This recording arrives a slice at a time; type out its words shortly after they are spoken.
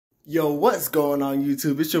Yo, what's going on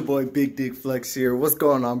YouTube? It's your boy Big Dick Flex here. What's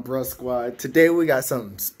going on, bro squad? Today we got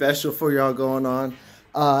something special for y'all going on.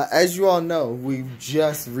 As you all know, we've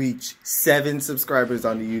just reached 7 subscribers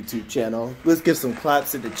on the YouTube channel. Let's give some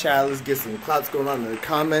claps in the chat. Let's get some claps going on in the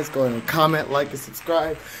comments. Go ahead and comment, like, and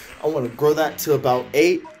subscribe. I want to grow that to about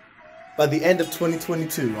 8 by the end of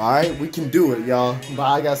 2022. Alright, we can do it, y'all. But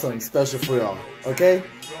I got something special for y'all. Okay?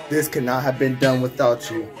 This could not have been done without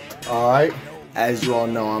you. Alright? As you all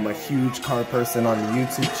know, I'm a huge car person on the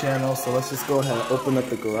YouTube channel, so let's just go ahead and open up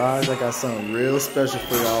the garage. I got something real special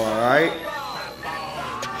for y'all, alright?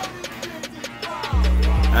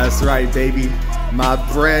 That's right, baby. My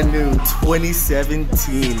brand new 2017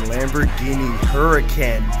 Lamborghini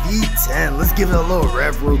Huracan V10. Let's give it a little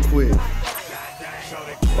rev real quick.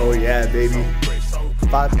 Oh yeah, baby.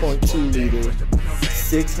 5.2 liter.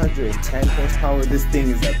 610 horsepower. This thing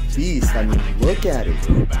is a beast. I mean, look at it.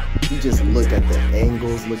 You just look at the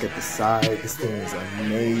angles, look at the side. This thing is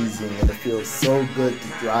amazing, and it feels so good to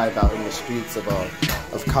drive out in the streets of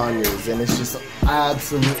Conyers, and it's just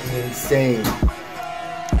absolutely insane.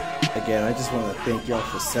 Again, I just want to thank y'all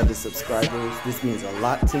for 7 subscribers. This means a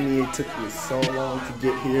lot to me. It took me so long to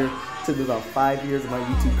get here. It took me about 5 years of my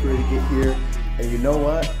YouTube career to get here. And you know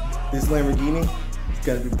what? This Lamborghini is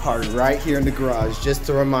going to be parked right here in the garage just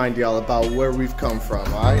to remind y'all about where we've come from,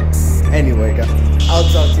 alright? Anyway, guys, I'll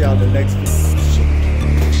talk to y'all in the next video.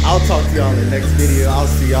 I'll see y'all in the next video. I'll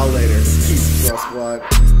see y'all later. Peace, bro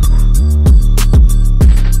squad.